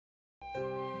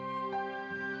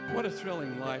What a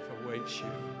thrilling life awaits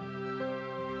you.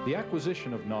 The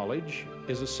acquisition of knowledge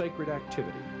is a sacred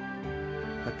activity.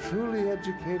 A truly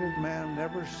educated man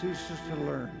never ceases to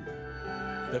learn.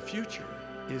 The future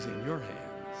is in your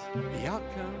hands. The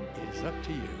outcome is up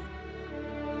to you.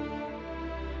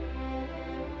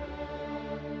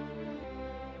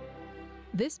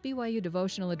 This BYU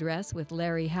devotional address with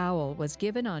Larry Howell was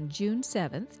given on June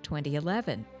 7,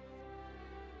 2011.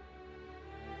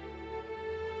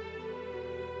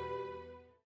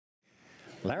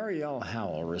 Larry L.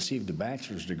 Howell received a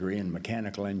bachelor's degree in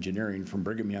mechanical engineering from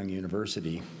Brigham Young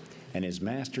University and his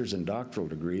master's and doctoral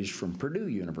degrees from Purdue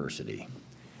University.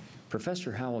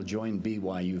 Professor Howell joined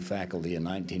BYU faculty in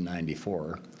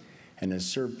 1994 and has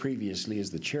served previously as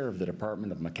the chair of the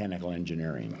Department of Mechanical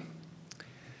Engineering.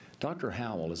 Dr.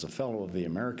 Howell is a fellow of the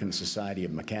American Society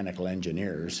of Mechanical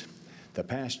Engineers, the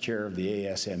past chair of the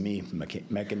ASME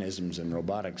Mechanisms and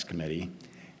Robotics Committee,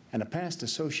 and a past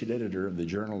associate editor of the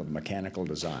Journal of Mechanical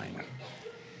Design.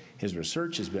 His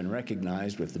research has been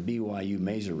recognized with the BYU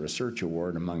Mazer Research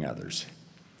Award, among others.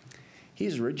 He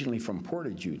is originally from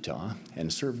Portage, Utah,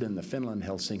 and served in the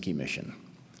Finland-Helsinki mission.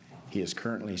 He is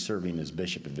currently serving as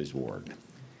bishop of his ward.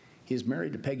 He is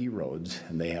married to Peggy Rhodes,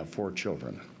 and they have 4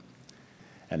 children.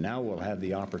 And now we'll have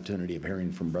the opportunity of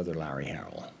hearing from Brother Larry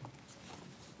Howell.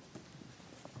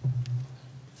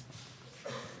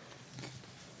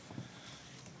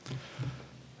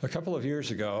 A couple of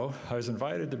years ago, I was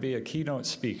invited to be a keynote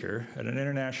speaker at an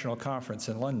international conference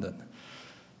in London.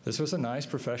 This was a nice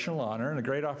professional honor and a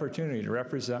great opportunity to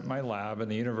represent my lab and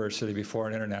the university before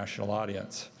an international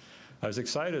audience. I was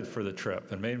excited for the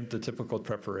trip and made the typical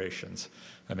preparations.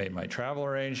 I made my travel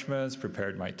arrangements,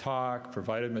 prepared my talk,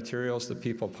 provided materials to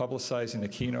people publicizing the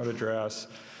keynote address,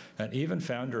 and even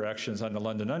found directions on the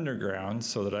London Underground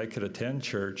so that I could attend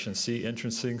church and see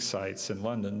interesting sights in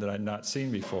London that I'd not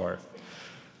seen before.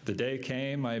 The day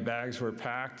came, my bags were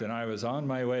packed, and I was on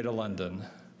my way to London.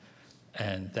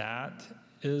 And that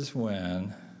is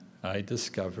when I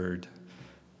discovered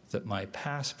that my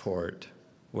passport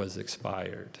was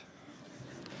expired.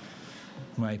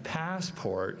 My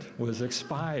passport was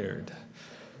expired.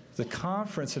 The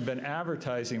conference had been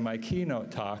advertising my keynote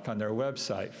talk on their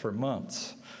website for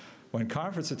months. When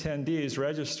conference attendees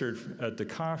registered at the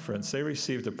conference, they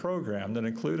received a program that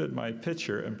included my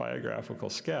picture and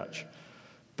biographical sketch.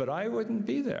 But I wouldn't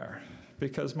be there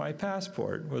because my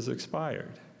passport was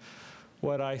expired.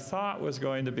 What I thought was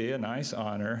going to be a nice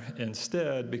honor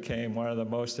instead became one of the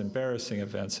most embarrassing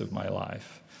events of my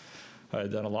life. I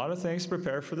had done a lot of things to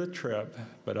prepare for the trip,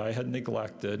 but I had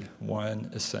neglected one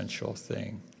essential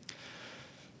thing.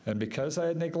 And because I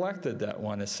had neglected that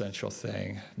one essential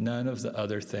thing, none of the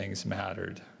other things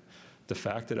mattered. The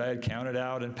fact that I had counted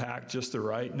out and packed just the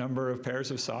right number of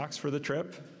pairs of socks for the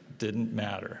trip didn't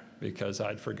matter because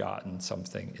I'd forgotten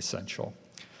something essential.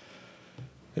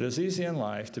 It is easy in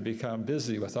life to become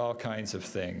busy with all kinds of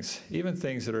things, even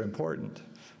things that are important,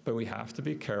 but we have to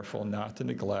be careful not to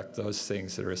neglect those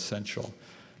things that are essential.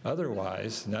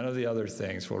 Otherwise, none of the other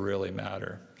things will really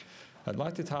matter. I'd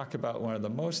like to talk about one of the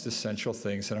most essential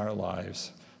things in our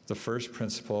lives, the first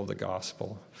principle of the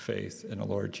gospel, faith in the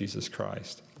Lord Jesus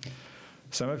Christ.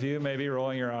 Some of you may be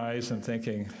rolling your eyes and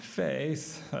thinking,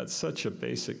 faith, that's such a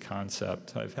basic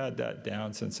concept. I've had that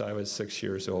down since I was 6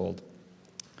 years old.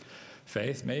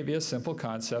 Faith may be a simple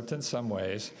concept in some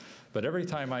ways, but every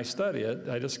time I study it,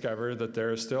 I discover that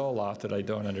there is still a lot that I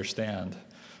don't understand.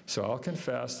 So I'll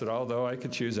confess that although I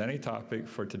could choose any topic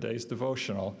for today's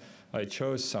devotional, I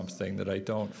chose something that I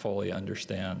don't fully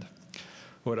understand.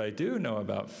 What I do know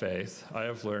about faith, I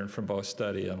have learned from both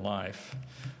study and life.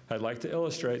 I'd like to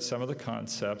illustrate some of the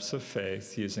concepts of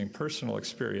faith using personal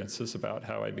experiences about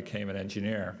how I became an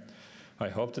engineer. I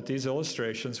hope that these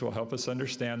illustrations will help us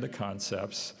understand the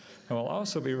concepts and will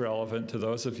also be relevant to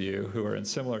those of you who are in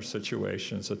similar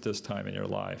situations at this time in your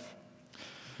life.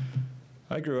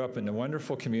 I grew up in the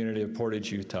wonderful community of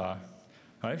Portage, Utah.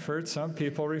 I've heard some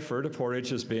people refer to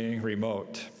Portage as being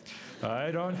remote.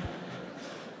 I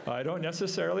don't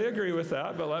necessarily agree with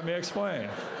that, but let me explain.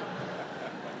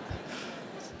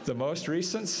 The most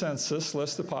recent census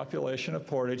lists the population of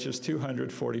Portage as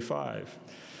 245.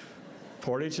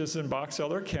 Portage is in Box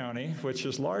Elder County, which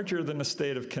is larger than the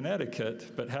state of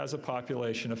Connecticut, but has a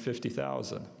population of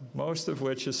 50,000, most of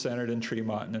which is centered in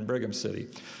Tremont and Brigham City.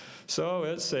 So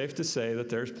it's safe to say that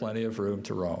there's plenty of room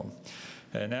to roam.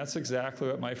 And that's exactly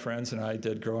what my friends and I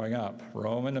did growing up,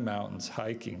 roam in the mountains,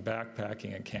 hiking,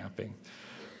 backpacking, and camping.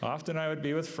 Often I would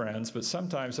be with friends, but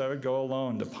sometimes I would go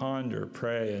alone to ponder,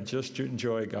 pray, and just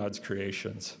enjoy God's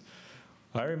creations.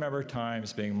 I remember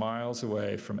times being miles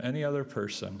away from any other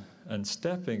person and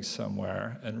stepping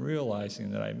somewhere and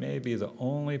realizing that I may be the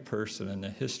only person in the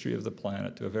history of the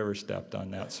planet to have ever stepped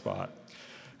on that spot.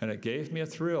 And it gave me a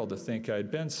thrill to think I'd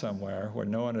been somewhere where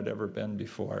no one had ever been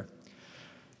before.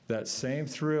 That same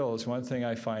thrill is one thing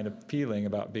I find appealing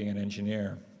about being an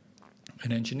engineer.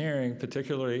 In engineering,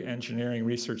 particularly engineering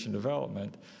research and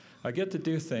development, I get to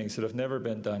do things that have never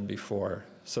been done before,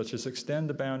 such as extend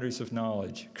the boundaries of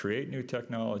knowledge, create new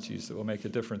technologies that will make a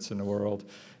difference in the world,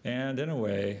 and, in a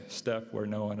way, step where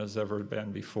no one has ever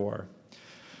been before.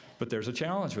 But there's a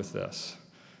challenge with this.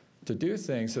 To do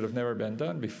things that have never been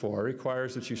done before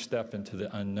requires that you step into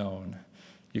the unknown.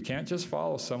 You can't just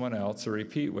follow someone else or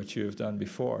repeat what you have done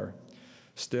before.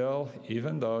 Still,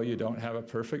 even though you don't have a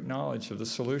perfect knowledge of the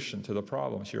solution to the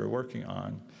problems you're working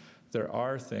on, there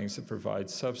are things that provide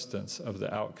substance of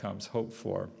the outcomes hoped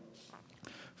for.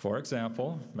 For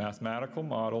example, mathematical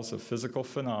models of physical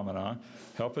phenomena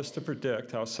help us to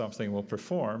predict how something will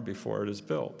perform before it is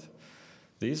built.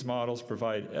 These models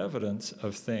provide evidence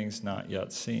of things not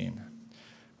yet seen.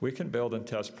 We can build and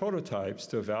test prototypes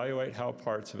to evaluate how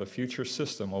parts of a future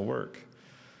system will work.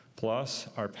 Plus,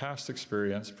 our past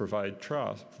experience provides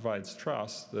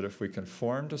trust that if we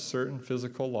conform to certain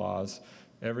physical laws,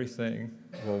 everything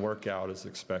will work out as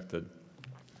expected.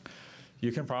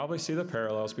 You can probably see the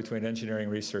parallels between engineering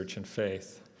research and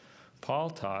faith.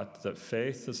 Paul taught that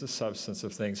faith is the substance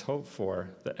of things hoped for,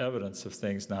 the evidence of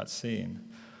things not seen.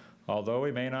 Although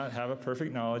we may not have a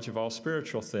perfect knowledge of all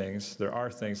spiritual things, there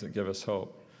are things that give us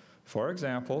hope. For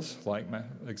example, like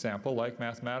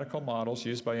mathematical models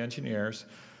used by engineers,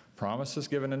 promises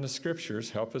given in the scriptures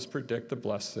help us predict the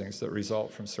blessings that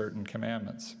result from certain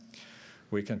commandments.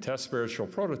 We can test spiritual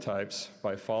prototypes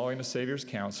by following the Savior's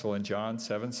counsel in John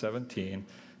 7:17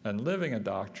 and living a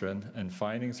doctrine and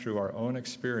finding through our own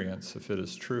experience if it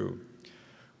is true.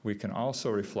 We can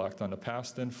also reflect on the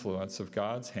past influence of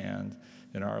God's hand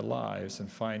in our lives and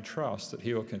find trust that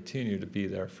He will continue to be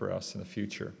there for us in the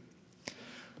future.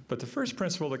 But the first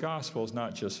principle of the gospel is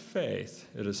not just faith,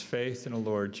 it is faith in the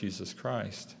Lord Jesus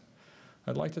Christ.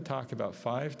 I'd like to talk about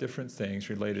 5 different things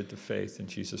related to faith in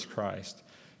Jesus Christ.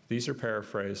 These are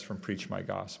paraphrased from Preach My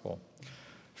Gospel.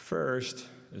 First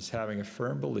is having a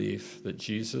firm belief that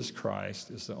Jesus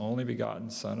Christ is the only begotten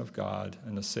Son of God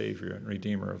and the Savior and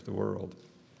Redeemer of the world.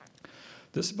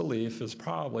 This belief is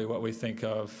probably what we think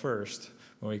of first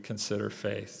when we consider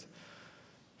faith.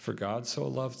 For God so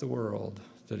loved the world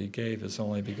that He gave His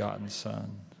only begotten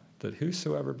Son, that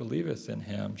whosoever believeth in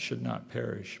Him should not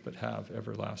perish but have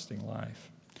everlasting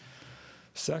life.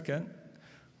 Second,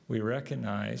 we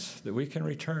recognize that we can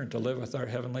return to live with our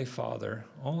Heavenly Father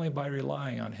only by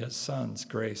relying on His Son's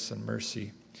grace and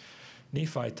mercy.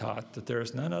 Nephi taught that there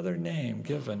is none other name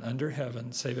given under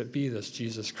heaven save it be this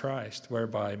Jesus Christ,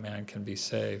 whereby man can be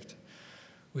saved.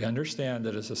 We understand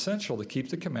that it is essential to keep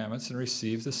the commandments and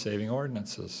receive the saving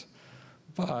ordinances.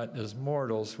 But as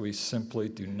mortals, we simply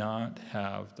do not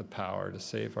have the power to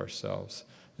save ourselves.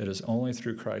 It is only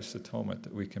through Christ's atonement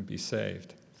that we can be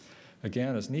saved.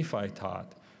 Again, as Nephi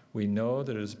taught, we know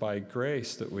that it is by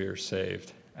grace that we are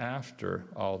saved, after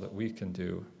all that we can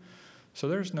do. So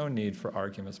there's no need for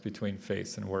arguments between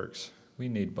faith and works. We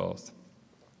need both.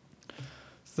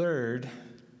 Third,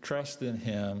 trust in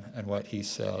Him and what He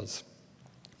says.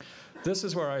 This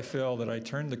is where I feel that I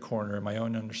turned the corner in my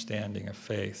own understanding of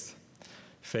faith.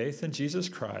 Faith in Jesus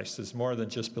Christ is more than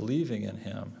just believing in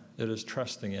Him. It is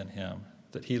trusting in Him,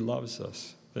 that He loves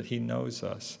us, that He knows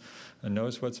us, and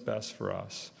knows what's best for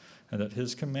us, and that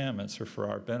His commandments are for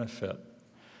our benefit.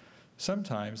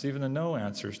 Sometimes even the no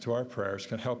answers to our prayers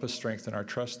can help us strengthen our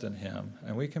trust in Him,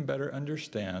 and we can better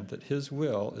understand that His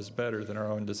will is better than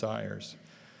our own desires.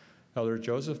 Elder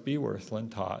Joseph B.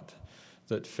 Worthland taught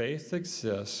that faith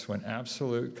exists when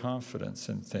absolute confidence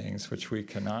in things which we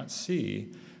cannot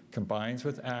see combines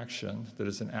with action that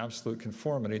is in absolute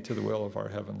conformity to the will of our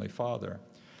Heavenly Father.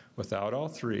 Without all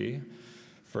three,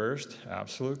 first,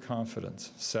 absolute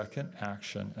confidence, second,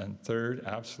 action, and third,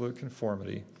 absolute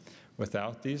conformity.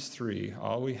 Without these three,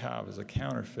 all we have is a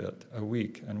counterfeit, a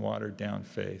weak and watered-down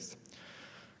faith.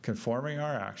 Conforming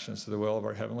our actions to the will of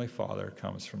our Heavenly Father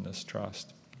comes from this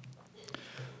trust.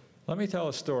 Let me tell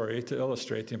a story to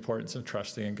illustrate the importance of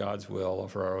trusting in God's will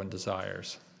over our own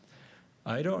desires.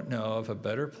 I don't know of a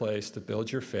better place to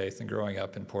build your faith than growing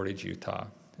up in Portage, Utah.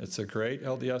 It's a great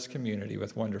LDS community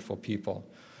with wonderful people.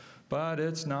 But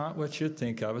it's not what you'd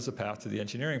think of as a path to the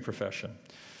engineering profession.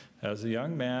 As a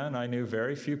young man, I knew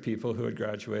very few people who had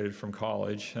graduated from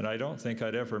college, and I don't think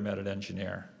I'd ever met an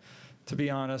engineer. To be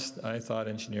honest, I thought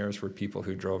engineers were people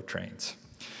who drove trains.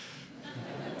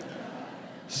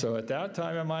 So at that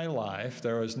time in my life,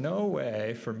 there was no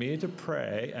way for me to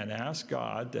pray and ask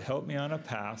God to help me on a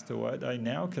path to what I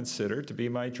now consider to be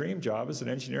my dream job as an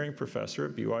engineering professor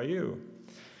at BYU.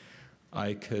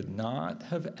 I could not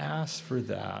have asked for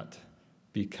that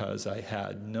because I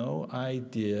had no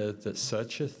idea that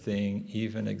such a thing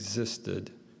even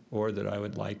existed or that I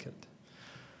would like it.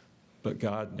 But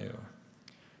God knew.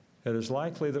 It is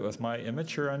likely that with my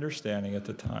immature understanding at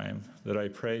the time that I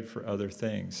prayed for other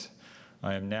things.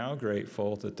 I am now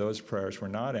grateful that those prayers were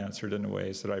not answered in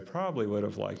ways that I probably would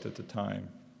have liked at the time.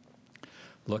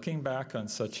 Looking back on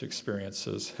such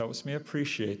experiences helps me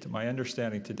appreciate that my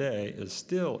understanding today is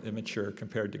still immature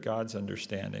compared to God's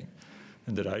understanding,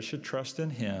 and that I should trust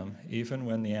in Him even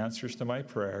when the answers to my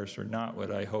prayers are not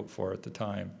what I hoped for at the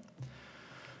time.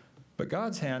 But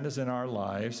God's hand is in our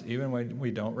lives even when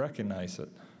we don't recognize it.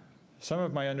 Some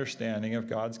of my understanding of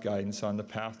God's guidance on the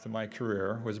path to my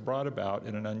career was brought about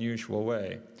in an unusual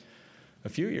way. A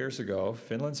few years ago,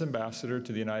 Finland's ambassador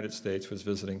to the United States was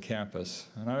visiting campus,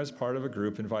 and I was part of a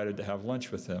group invited to have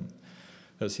lunch with him.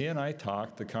 As he and I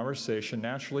talked, the conversation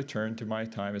naturally turned to my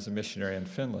time as a missionary in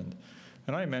Finland,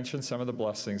 and I mentioned some of the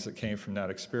blessings that came from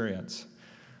that experience.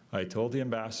 I told the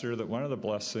ambassador that one of the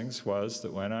blessings was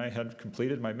that when I had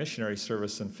completed my missionary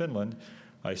service in Finland,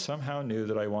 I somehow knew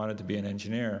that I wanted to be an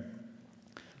engineer.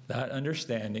 That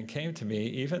understanding came to me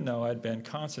even though I'd been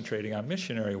concentrating on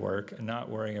missionary work and not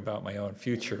worrying about my own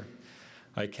future.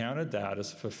 I counted that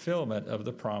as a fulfillment of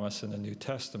the promise in the New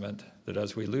Testament that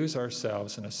as we lose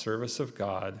ourselves in a service of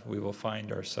God, we will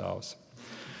find ourselves.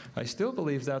 I still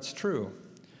believe that's true,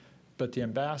 but the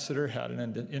ambassador had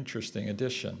an interesting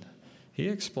addition. He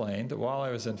explained that while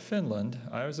I was in Finland,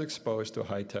 I was exposed to a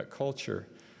high-tech culture.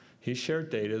 He shared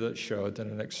data that showed that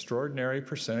an extraordinary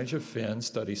percentage of Finns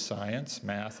study science,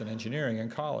 math, and engineering in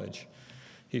college.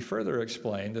 He further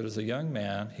explained that as a young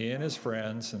man, he and his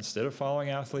friends, instead of following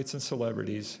athletes and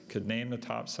celebrities, could name the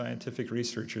top scientific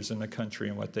researchers in the country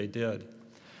and what they did.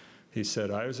 He said,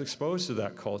 I was exposed to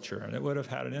that culture, and it would have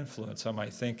had an influence on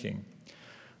my thinking.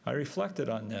 I reflected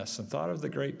on this and thought of the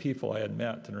great people I had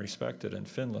met and respected in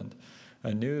Finland.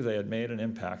 I knew they had made an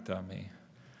impact on me.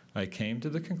 I came to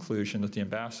the conclusion that the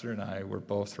ambassador and I were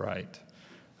both right.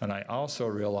 And I also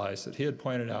realized that he had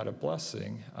pointed out a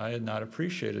blessing I had not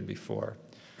appreciated before.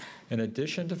 In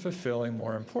addition to fulfilling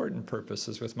more important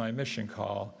purposes with my mission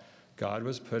call, God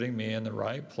was putting me in the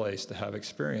right place to have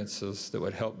experiences that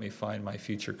would help me find my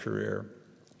future career.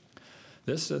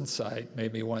 This insight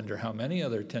made me wonder how many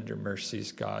other tender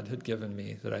mercies God had given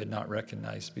me that I had not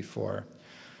recognized before.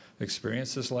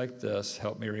 Experiences like this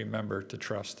helped me remember to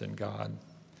trust in God.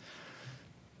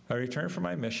 I returned from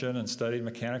my mission and studied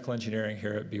mechanical engineering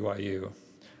here at BYU.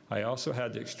 I also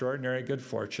had the extraordinary good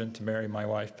fortune to marry my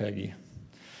wife, Peggy.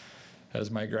 As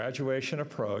my graduation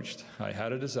approached, I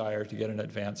had a desire to get an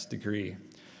advanced degree.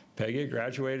 Peggy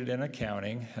graduated in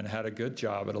accounting and had a good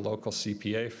job at a local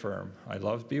CPA firm. I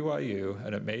loved BYU,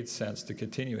 and it made sense to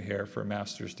continue here for a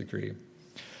master's degree.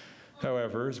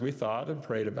 However, as we thought and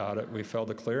prayed about it, we felt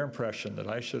a clear impression that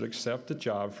I should accept a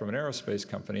job from an aerospace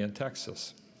company in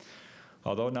Texas.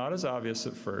 Although not as obvious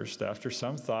at first, after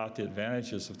some thought, the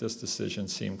advantages of this decision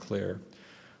seemed clear.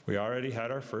 We already had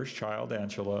our first child,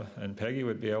 Angela, and Peggy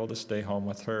would be able to stay home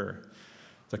with her.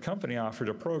 The company offered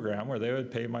a program where they would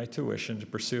pay my tuition to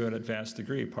pursue an advanced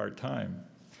degree part-time.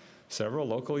 Several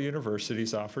local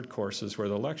universities offered courses where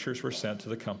the lectures were sent to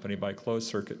the company by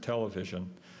closed-circuit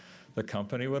television. The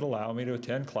company would allow me to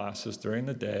attend classes during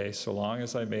the day so long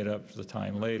as I made up the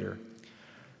time later.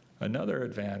 Another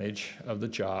advantage of the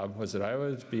job was that I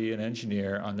would be an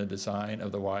engineer on the design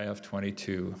of the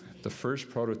YF-22, the first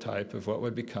prototype of what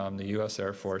would become the U.S.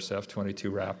 Air Force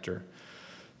F-22 Raptor.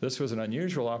 This was an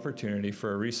unusual opportunity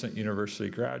for a recent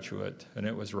university graduate, and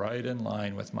it was right in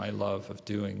line with my love of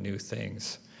doing new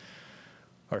things.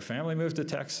 Our family moved to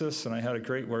Texas, and I had a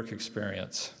great work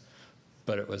experience,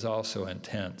 but it was also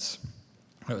intense.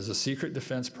 It was a secret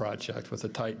defense project with a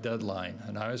tight deadline,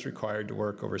 and I was required to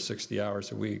work over 60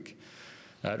 hours a week.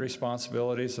 I had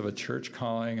responsibilities of a church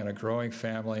calling and a growing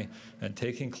family, and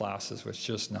taking classes was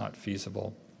just not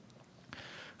feasible.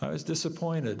 I was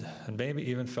disappointed and maybe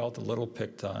even felt a little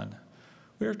picked on.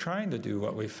 We were trying to do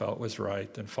what we felt was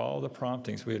right and follow the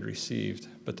promptings we had received,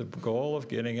 but the goal of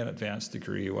getting an advanced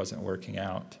degree wasn't working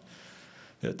out.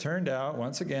 It turned out,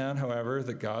 once again, however,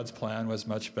 that God's plan was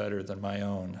much better than my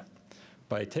own.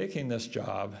 By taking this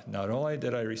job, not only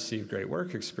did I receive great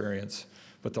work experience,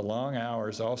 but the long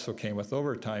hours also came with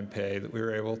overtime pay that we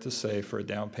were able to save for a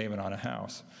down payment on a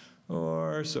house.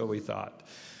 Or so we thought.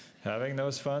 Having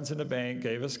those funds in the bank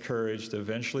gave us courage to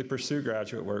eventually pursue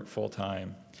graduate work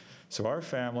full-time. So our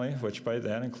family, which by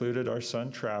then included our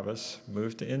son Travis,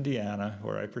 moved to Indiana,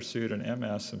 where I pursued an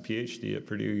MS and PhD at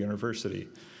Purdue University.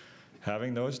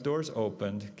 Having those doors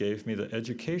opened gave me the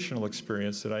educational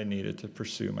experience that I needed to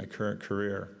pursue my current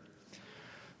career.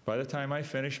 By the time I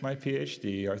finished my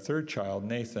PhD, our third child,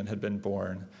 Nathan, had been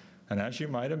born. And as you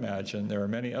might imagine, there are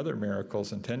many other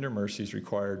miracles and tender mercies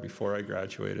required before I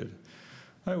graduated.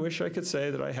 I wish I could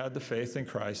say that I had the faith in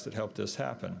Christ that helped this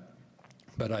happen.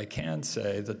 But I can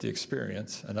say that the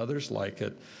experience, and others like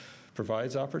it,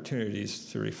 provides opportunities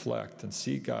to reflect and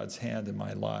see God's hand in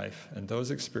my life, and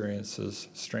those experiences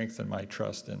strengthen my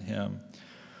trust in Him.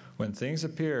 When things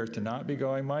appear to not be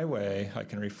going my way, I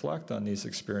can reflect on these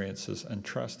experiences and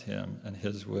trust Him and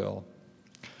His will.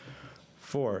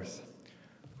 Fourth,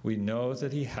 we know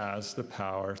that He has the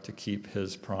power to keep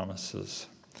His promises.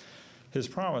 His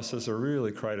promises are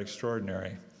really quite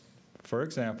extraordinary. For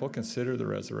example, consider the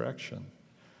resurrection.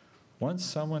 Once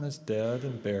someone is dead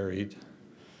and buried,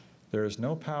 there is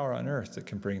no power on earth that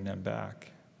can bring them back.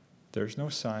 There's no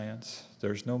science,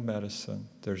 there's no medicine,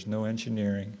 there's no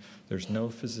engineering, there's no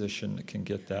physician that can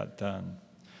get that done.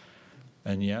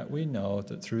 And yet we know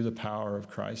that through the power of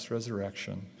Christ's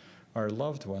resurrection, our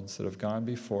loved ones that have gone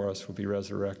before us will be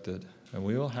resurrected, and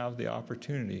we will have the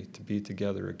opportunity to be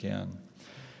together again.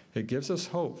 It gives us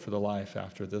hope for the life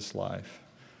after this life.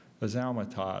 As Alma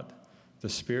taught, the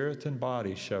spirit and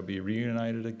body shall be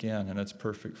reunited again in its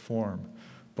perfect form.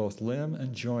 Both limb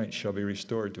and joint shall be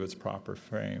restored to its proper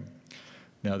frame.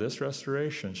 Now this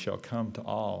restoration shall come to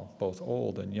all, both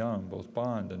old and young, both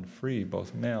bond and free,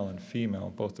 both male and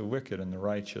female, both the wicked and the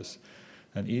righteous.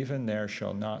 And even there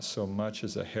shall not so much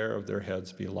as a hair of their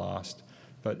heads be lost,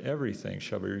 but everything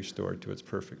shall be restored to its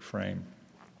perfect frame.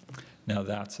 Now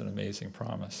that's an amazing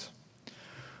promise.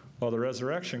 While the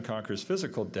resurrection conquers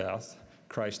physical death,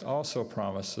 Christ also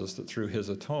promises that through His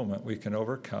atonement we can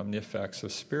overcome the effects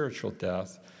of spiritual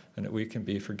death and that we can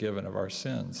be forgiven of our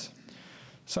sins.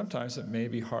 Sometimes it may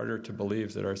be harder to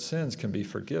believe that our sins can be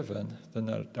forgiven than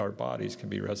that our bodies can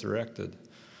be resurrected.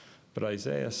 But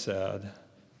Isaiah said,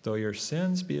 "Though your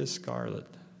sins be as scarlet,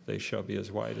 they shall be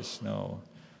as white as snow.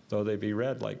 Though they be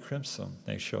red like crimson,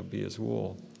 they shall be as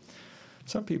wool."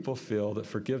 Some people feel that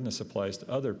forgiveness applies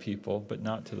to other people, but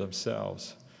not to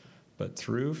themselves. But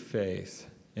through faith,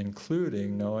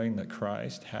 including knowing that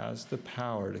Christ has the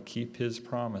power to keep His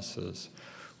promises,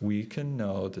 we can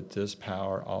know that this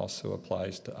power also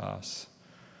applies to us.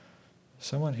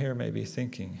 Someone here may be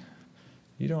thinking,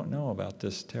 you don't know about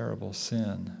this terrible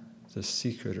sin, this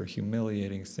secret or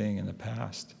humiliating thing in the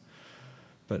past.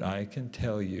 But I can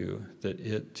tell you that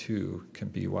it too can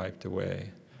be wiped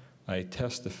away. I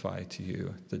testify to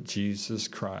you that Jesus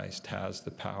Christ has the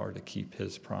power to keep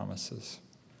His promises.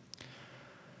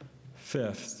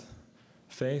 Fifth,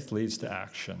 faith leads to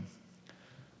action.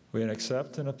 We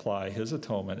accept and apply His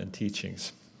atonement and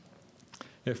teachings.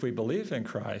 If we believe in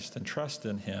Christ and trust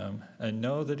in Him and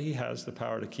know that He has the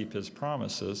power to keep His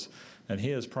promises, and He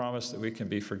has promised that we can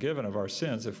be forgiven of our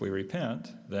sins if we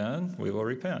repent, then we will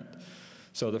repent.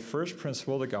 So the first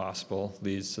principle of the gospel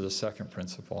leads to the second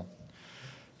principle.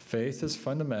 Faith is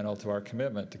fundamental to our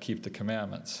commitment to keep the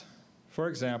commandments. For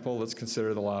example, let's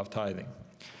consider the law of tithing.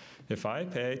 If I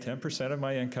pay 10% of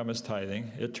my income as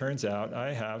tithing, it turns out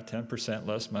I have 10%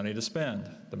 less money to spend.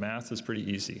 The math is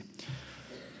pretty easy.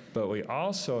 But we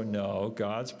also know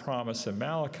God's promise in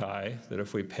Malachi that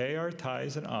if we pay our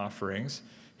tithes and offerings,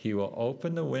 He will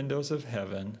open the windows of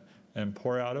heaven and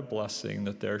pour out a blessing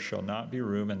that there shall not be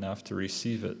room enough to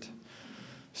receive it.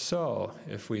 So,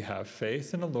 if we have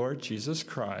faith in the Lord Jesus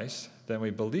Christ, then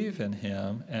we believe in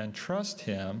Him and trust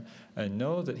Him and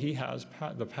know that He has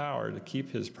the power to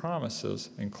keep His promises,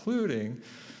 including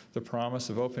the promise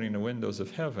of opening the windows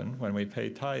of heaven when we pay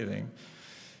tithing.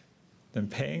 Then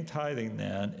paying tithing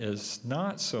then is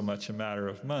not so much a matter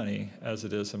of money as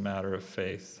it is a matter of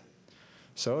faith.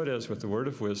 So it is with the word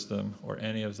of wisdom or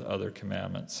any of the other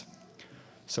commandments.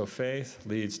 So faith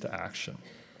leads to action.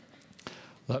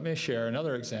 Let me share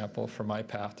another example from my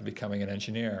path to becoming an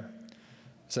engineer.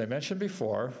 As I mentioned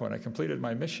before, when I completed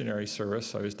my missionary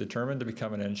service, I was determined to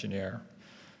become an engineer.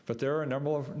 But there were a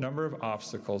number of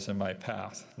obstacles in my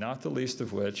path, not the least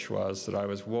of which was that I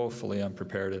was woefully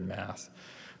unprepared in math.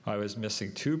 I was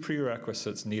missing 2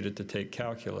 prerequisites needed to take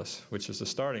calculus, which is the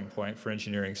starting point for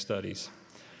engineering studies.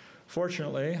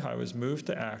 Fortunately, I was moved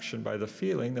to action by the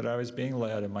feeling that I was being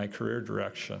led in my career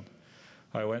direction.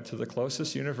 I went to the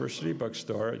closest university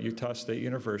bookstore at Utah State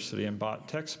University and bought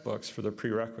textbooks for the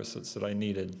prerequisites that I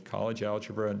needed, college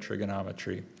algebra and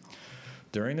trigonometry.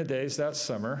 During the days that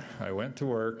summer, I went to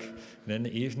work, and in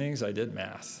the evenings I did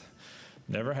math.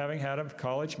 Never having had a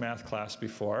college math class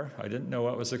before, I didn't know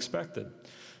what was expected.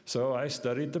 So I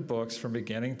studied the books from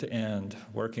beginning to end,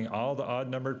 working all the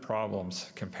odd-numbered problems,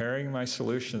 comparing my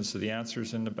solutions to the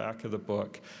answers in the back of the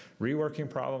book, reworking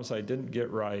problems I didn't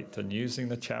get right, and using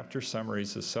the chapter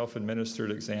summaries as self-administered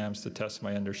exams to test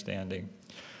my understanding.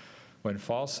 When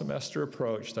fall semester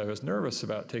approached, I was nervous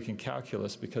about taking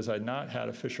calculus because I'd not had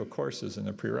official courses in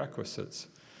the prerequisites.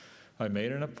 I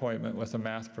made an appointment with a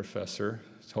math professor,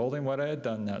 told him what I had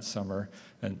done that summer,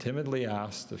 and timidly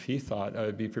asked if he thought I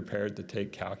would be prepared to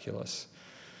take calculus.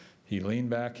 He leaned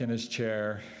back in his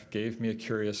chair, gave me a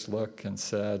curious look, and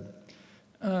said,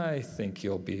 "I think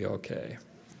you'll be okay."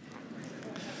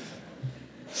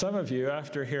 Some of you,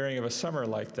 after hearing of a summer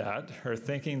like that, are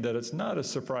thinking that it's not as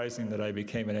surprising that I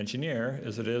became an engineer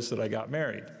as it is that I got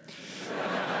married.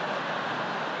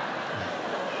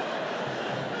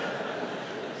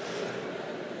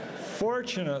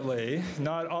 Fortunately,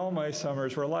 not all my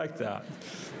summers were like that.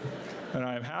 And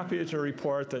I'm happy to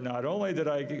report that not only did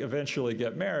I eventually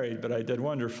get married, but I did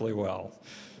wonderfully well.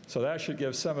 So that should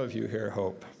give some of you here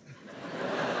hope.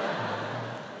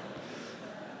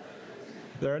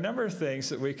 There are a number of things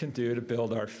that we can do to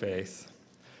build our faith.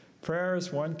 Prayer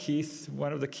is one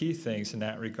of the key things in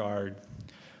that regard.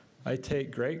 I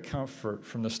take great comfort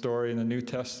from the story in the New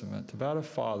Testament about a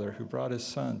father who brought his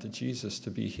son to Jesus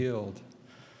to be healed.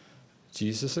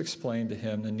 Jesus explained to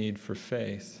him the need for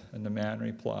faith, and the man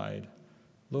replied,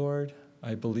 "Lord,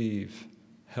 I believe,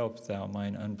 help thou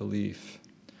mine unbelief."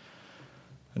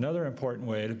 Another important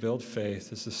way to build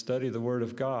faith is to study the Word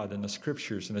of God and the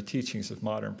Scriptures and the teachings of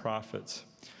modern prophets.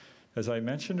 As I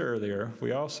mentioned earlier,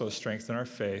 we also strengthen our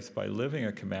faith by living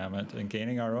a commandment and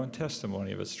gaining our own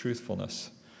testimony of its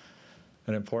truthfulness.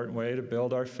 An important way to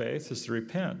build our faith is to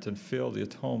repent and feel the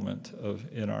atonement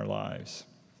in our lives.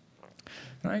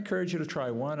 And I encourage you to try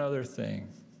one other thing.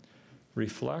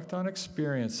 Reflect on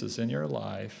experiences in your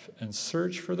life and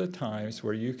search for the times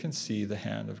where you can see the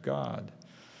hand of God.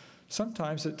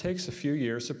 Sometimes it takes a few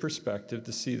years of perspective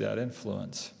to see that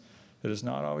influence. It is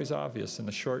not always obvious in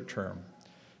the short term.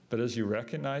 But as you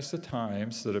recognize the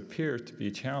times that appear to be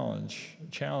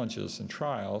challenges and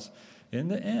trials, in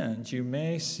the end, you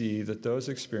may see that those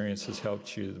experiences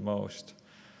helped you the most.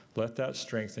 Let that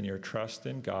strengthen your trust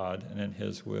in God and in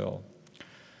His will.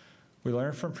 We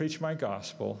learn from Preach My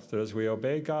Gospel that as we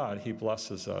obey God, He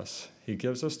blesses us. He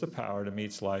gives us the power to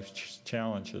meet life's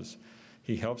challenges.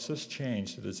 He helps us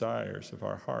change the desires of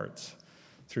our hearts.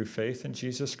 Through faith in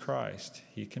Jesus Christ,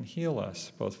 He can heal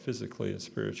us, both physically and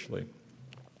spiritually.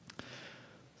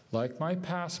 Like my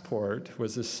passport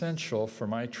was essential for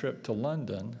my trip to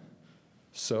London,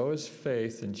 so is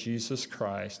faith in Jesus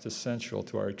Christ essential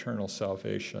to our eternal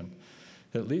salvation.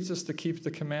 It leads us to keep the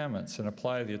commandments and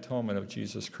apply the atonement of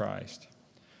Jesus Christ.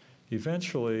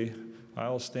 Eventually, I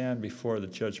will stand before the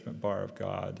judgment bar of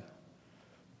God.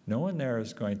 No one there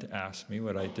is going to ask me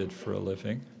what I did for a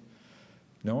living.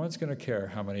 No one's going to care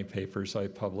how many papers I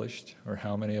published or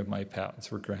how many of my patents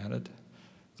were granted.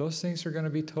 Those things are going to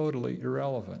be totally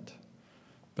irrelevant.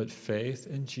 But faith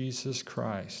in Jesus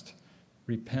Christ,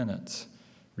 repentance,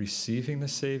 receiving the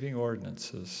saving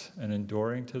ordinances, and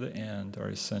enduring to the end are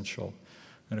essential.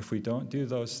 And if we don't do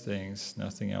those things,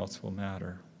 nothing else will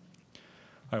matter.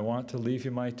 I want to leave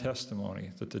you my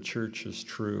testimony that the church is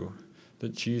true,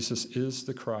 that Jesus is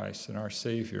the Christ and our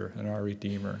Savior and our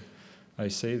Redeemer. I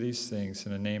say these things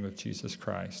in the name of Jesus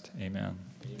Christ. Amen.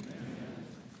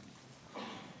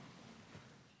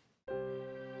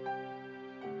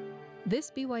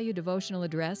 This BYU devotional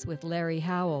address with Larry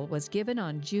Howell was given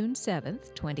on June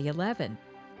 7th, 2011.